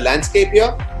the landscape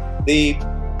here.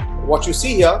 What you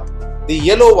see here, the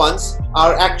yellow ones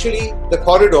are actually the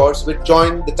corridors which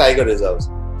join the tiger reserves.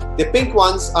 The pink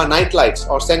ones are night lights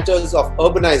or centers of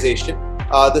urbanization.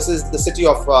 This is the city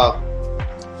of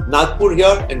Nagpur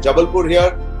here and Jabalpur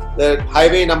here. The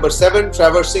highway number 7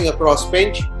 traversing across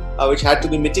Pench, which had to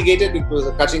be mitigated because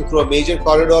of cutting through a major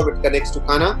corridor which connects to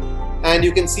Kanha. And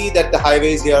you can see that the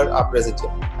highways here are present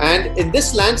here. And in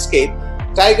this landscape,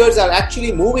 tigers are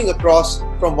actually moving across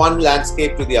from one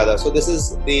landscape to the other. So this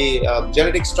is the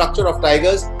genetic structure of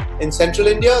tigers in central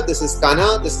India. This is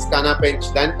Kanha, this is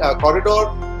Kanha-Pench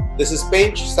corridor. This is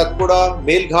Pench, Satpura,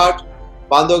 Melghat,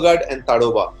 Bandhavgarh and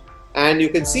Tadoba. And you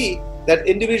can see that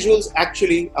individuals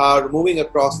actually are moving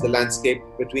across the landscape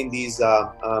between these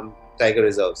tiger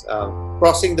reserves,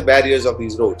 crossing the barriers of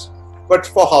these roads. But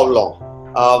for how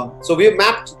long? So we have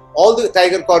mapped all the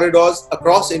tiger corridors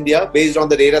across India based on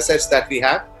the data sets that we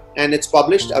have, and it's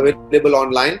published, available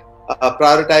online,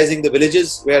 prioritizing the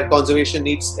villages where conservation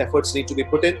efforts need to be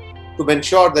put in to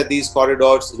ensure that these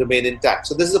corridors remain intact.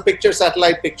 So this is a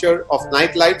satellite picture of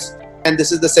night lights, and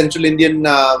this is the central Indian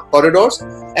corridors.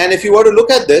 And if you were to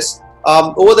look at this,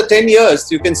 over the 10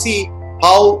 years, you can see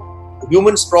how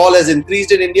human sprawl has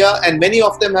increased in India, and many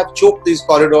of them have choked these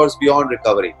corridors beyond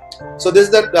recovery. So this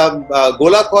is the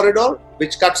Gola corridor,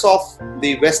 which cuts off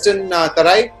the western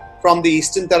Tarai from the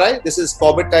eastern Tarai. This is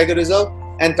Corbett Tiger Reserve,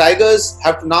 and tigers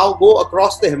have to now go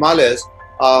across the Himalayas,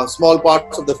 small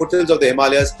parts of the foothills of the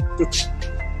Himalayas, to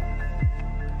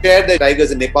share the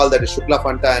tigers in Nepal, that is Shukla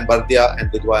Phanta and Bardia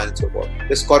and Dudhwa and so forth.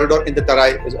 This corridor in the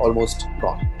Tarai is almost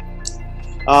gone.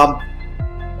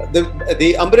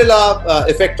 The umbrella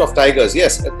effect of tigers.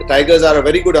 Yes, tigers are a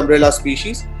very good umbrella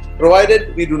species,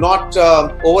 provided we do not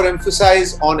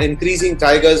overemphasize on increasing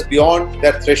tigers beyond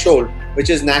their threshold,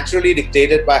 which is naturally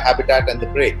dictated by habitat and the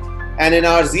prey. And in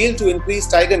our zeal to increase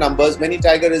tiger numbers, many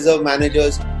tiger reserve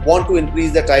managers want to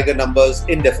increase the tiger numbers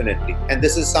indefinitely. And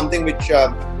this is something which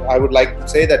I would like to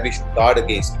say that we should guard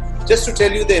against. Just to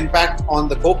tell you the impact on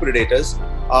the co-predators,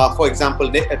 for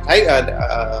example,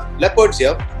 leopards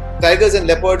here. tigers and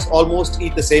leopards almost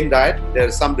eat the same diet. There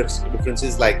are some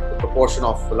differences, like the proportion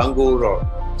of langur or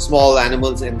small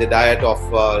animals in the diet of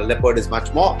leopard is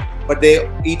much more, but they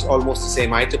eat almost the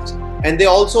same items. And they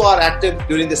also are active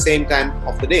during the same time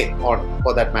of the day, or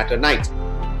for that matter, night.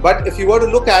 But if you were to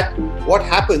look at what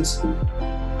happens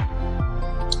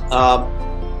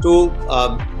to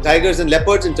tigers and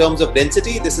leopards in terms of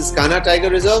density, this is Kanha Tiger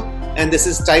Reserve, and this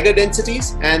is tiger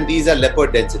densities, and these are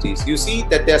leopard densities. You see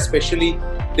that they are specially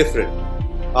different.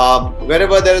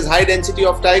 Wherever there is high density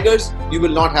of tigers, you will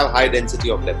not have high density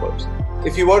of leopards.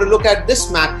 If you were to look at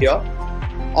this map here,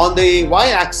 on the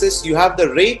y-axis you have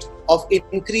the rate of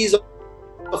increase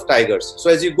of tigers. So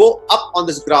as you go up on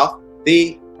this graph,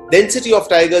 the density of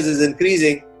tigers is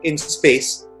increasing in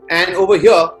space, and over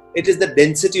here it is the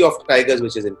density of tigers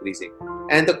which is increasing.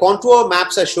 And the contour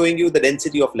maps are showing you the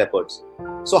density of leopards.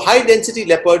 So high density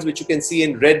leopards, which you can see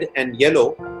in red and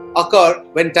yellow, occur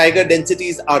when tiger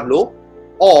densities are low,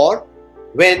 or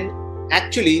when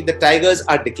actually the tigers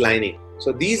are declining.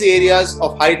 So these areas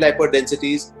of high leopard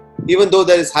densities, even though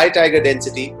there is high tiger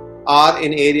density, are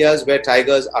in areas where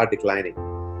tigers are declining.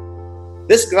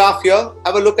 This graph here,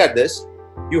 have a look at this.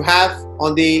 You have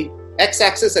on the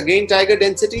x-axis again tiger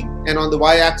density, and on the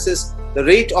y-axis the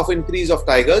rate of increase of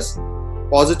tigers,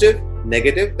 positive,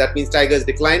 negative. That means tigers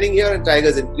declining here and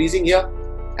tigers increasing here.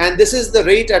 And this is the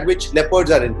rate at which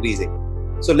leopards are increasing.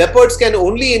 So leopards can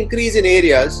only increase in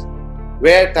areas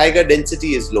where tiger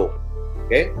density is low,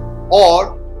 okay,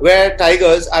 or where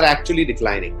tigers are actually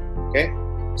declining, okay.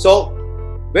 So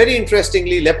very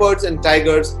interestingly, leopards and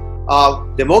tigers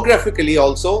demographically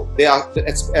also, they are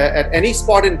at any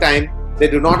spot in time, they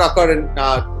do not occur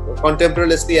in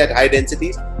contemporaneously at high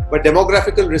densities, but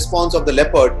demographical response of the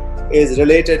leopard is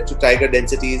related to tiger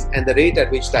densities and the rate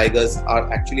at which tigers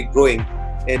are actually growing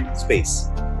in space.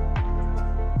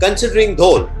 Considering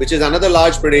dhole, which is another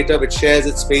large predator which shares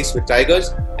its space with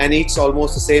tigers and eats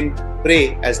almost the same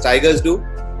prey as tigers do.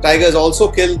 Tigers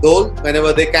also kill dhole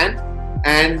whenever they can,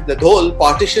 and the dhole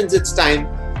partitions its time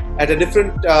at a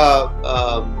different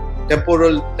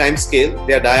temporal time scale.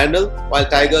 They are diurnal, while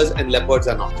tigers and leopards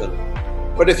are nocturnal.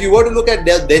 But if you were to look at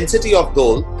the density of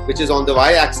dhole, which is on the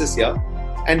y-axis here,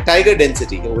 and tiger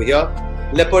density over here,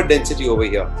 leopard density over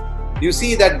here, you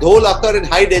see that dhole occur in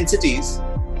high densities,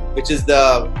 which is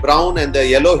the brown and the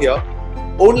yellow here,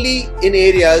 only in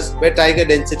areas where tiger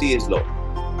density is low.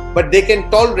 But they can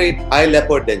tolerate high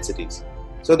leopard densities.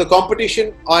 So the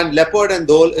competition on leopard and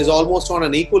dhole is almost on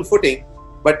an equal footing,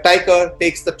 but tiger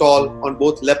takes the toll on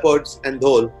both leopards and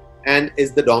dhole and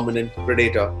is the dominant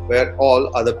predator where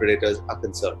all other predators are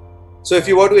concerned. So if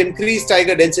you were to increase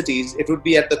tiger densities, it would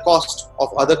be at the cost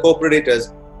of other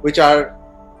co-predators, which are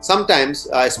sometimes,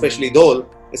 especially dhole,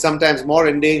 is sometimes more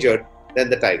endangered than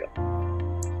the tiger.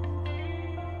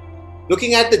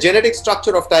 Looking at the genetic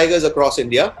structure of tigers across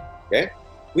India, okay,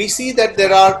 we see that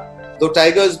there are, though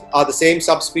tigers are the same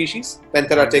subspecies,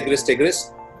 Panthera tigris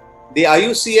tigris, the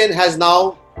IUCN has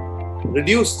now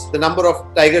reduced the number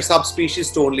of tiger subspecies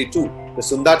to only two, the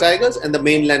Sunda tigers and the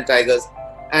mainland tigers.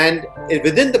 And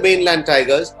within the mainland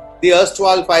tigers, the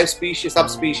erstwhile 5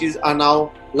 subspecies are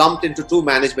now lumped into 2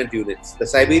 management units, the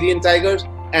Siberian tigers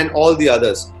and all the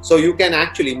others. So you can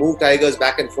actually move tigers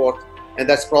back and forth, and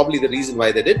that's probably the reason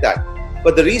why they did that.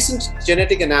 But the recent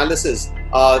genetic analysis,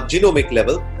 genomic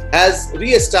level, has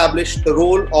re-established the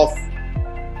role of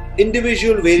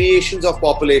individual variations of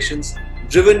populations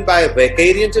driven by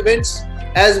vicariant events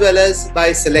as well as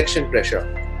by selection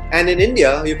pressure. And in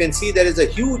India, you can see there is a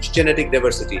huge genetic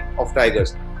diversity of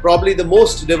tigers. Probably the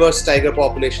most diverse tiger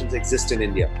populations exist in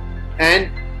India.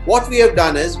 And what we have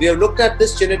done is we have looked at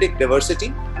this genetic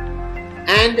diversity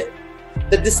and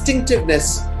the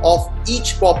distinctiveness of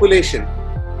each population,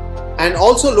 and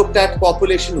also looked at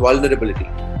population vulnerability.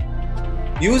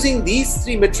 Using these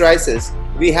 3 matrices,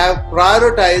 we have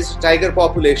prioritized tiger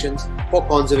populations for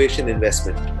conservation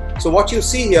investment. So what you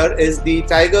see here is the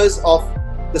tigers of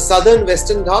the southern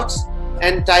Western Ghats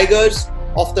and tigers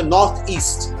of the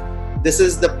northeast. This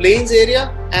is the plains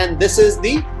area and this is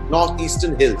the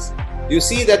northeastern hills. You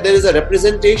see that there is a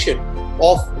representation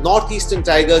of northeastern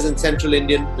tigers in central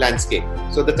Indian landscape.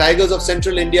 So the tigers of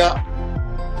central India,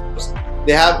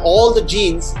 they have all the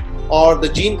genes or the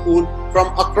gene pool from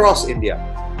across India.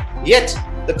 Yet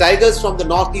the tigers from the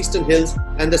northeastern hills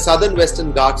and the southern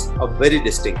Western Ghats are very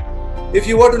distinct. If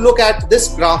you were to look at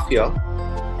this graph here,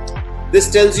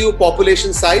 this tells you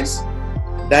population size,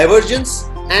 divergence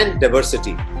and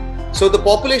diversity. So the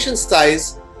population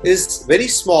size is very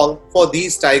small for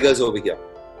these tigers over here,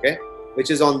 okay, which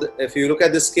is on the, if you look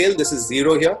at the scale, this is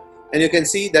 0 here, and you can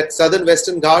see that southern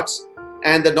Western Ghats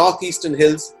and the northeastern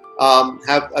hills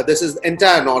this is the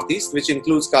entire northeast, which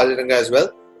includes Kaziranga as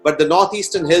well. But the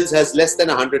northeastern hills has less than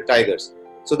 100 tigers.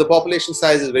 So the population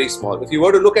size is very small. If you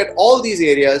were to look at all these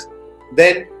areas,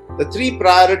 then the 3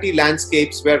 priority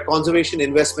landscapes where conservation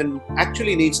investment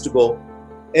actually needs to go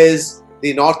is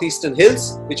the northeastern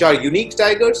hills, which are unique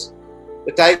tigers,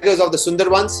 the tigers of the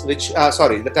Sundarbans,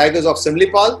 the tigers of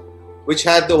Simlipal, which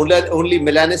had the only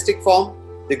melanistic form,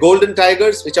 the golden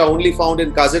tigers, which are only found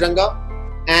in Kaziranga,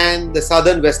 and the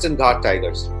southern western Ghat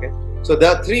tigers. Okay? So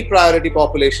the 3 priority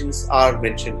populations are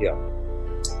mentioned here.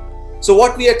 So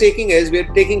what we are taking is, we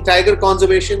are taking tiger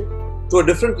conservation to a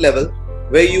different level,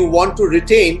 where you want to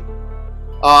retain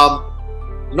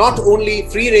not only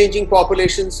free-ranging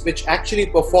populations which actually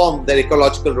perform their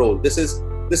ecological role. This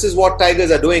is what tigers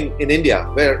are doing in India,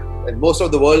 where in most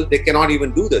of the world they cannot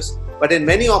even do this. But in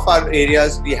many of our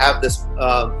areas we have this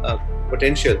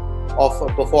potential of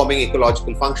performing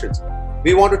ecological functions.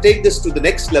 We want to take this to the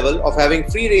next level of having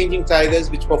free-ranging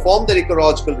tigers which perform their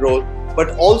ecological role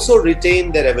but also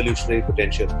retain their evolutionary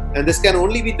potential. And this can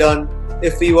only be done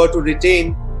if we were to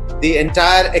retain the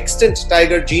entire extant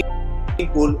tiger gene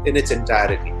pool in its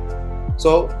entirety.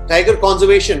 So tiger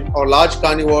conservation, or large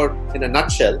carnivore in a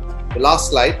nutshell, the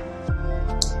last slide,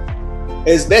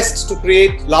 is best to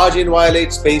create large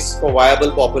inviolate space for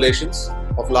viable populations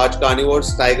of large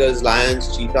carnivores, tigers,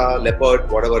 lions, cheetah,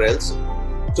 leopard, whatever else,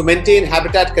 to maintain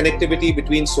habitat connectivity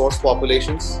between source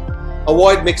populations,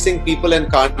 avoid mixing people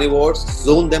and carnivores,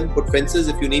 zone them, put fences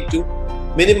if you need to,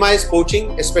 minimize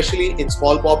poaching, especially in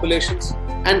small populations,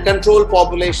 and control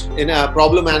population in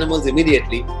problem animals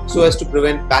immediately so as to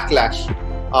prevent backlash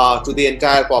to the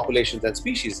entire populations and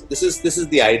species. This is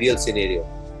the ideal scenario,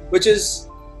 which is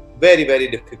very, very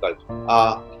difficult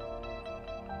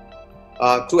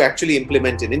to actually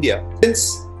implement in India,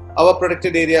 since our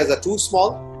protected areas are too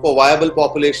small for viable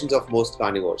populations of most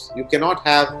carnivores. You cannot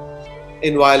have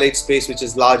inviolate space which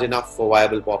is large enough for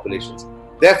viable populations.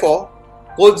 Therefore,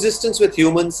 coexistence with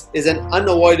humans is an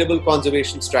unavoidable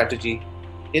conservation strategy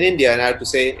in India, and I have to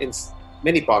say in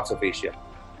many parts of Asia.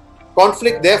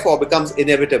 Conflict therefore becomes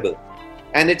inevitable,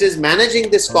 and it is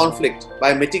managing this conflict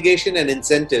by mitigation and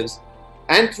incentives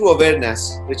and through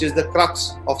awareness which is the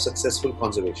crux of successful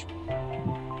conservation.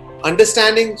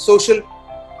 Understanding social,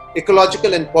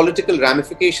 ecological and political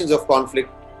ramifications of conflict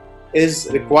is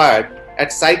required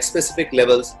at site-specific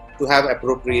levels to have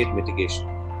appropriate mitigation.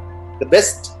 The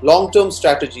best long-term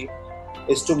strategy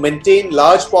is to maintain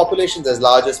large populations as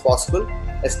large as possible,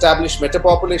 establish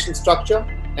metapopulation structure,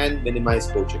 and minimize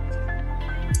poaching.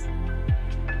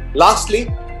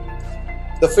 Lastly,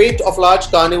 the fate of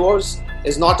large carnivores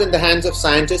is not in the hands of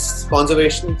scientists,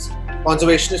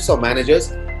 conservationists or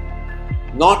managers,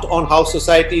 not on how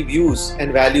society views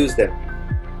and values them,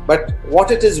 but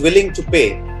what it is willing to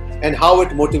pay and how it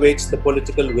motivates the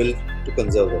political will to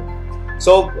conserve them.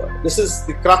 So this is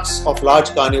the crux of large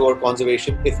carnivore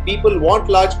conservation. If people want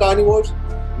large carnivores,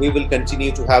 we will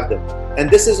continue to have them. And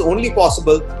this is only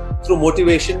possible through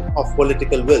motivation of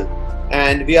political will.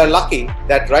 And we are lucky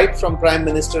that right from Prime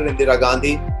Minister Indira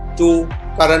Gandhi to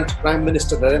current Prime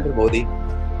Minister Narendra Modi,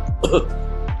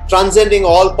 transcending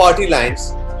all party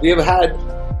lines, we have had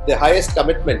the highest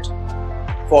commitment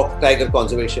for tiger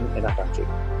conservation in our country.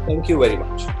 Thank you very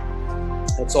much.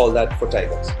 That's all that for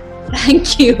tigers.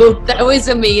 Thank you. That was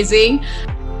amazing.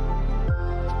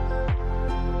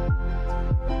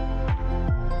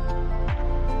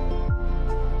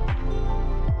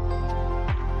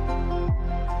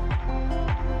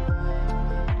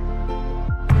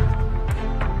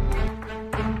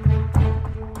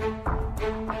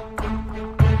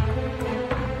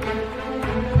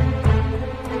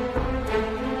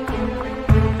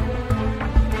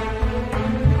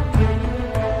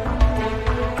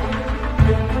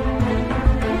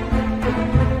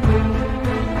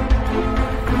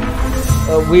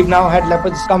 We've now had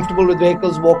leopards comfortable with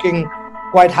vehicles walking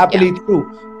quite happily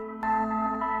through.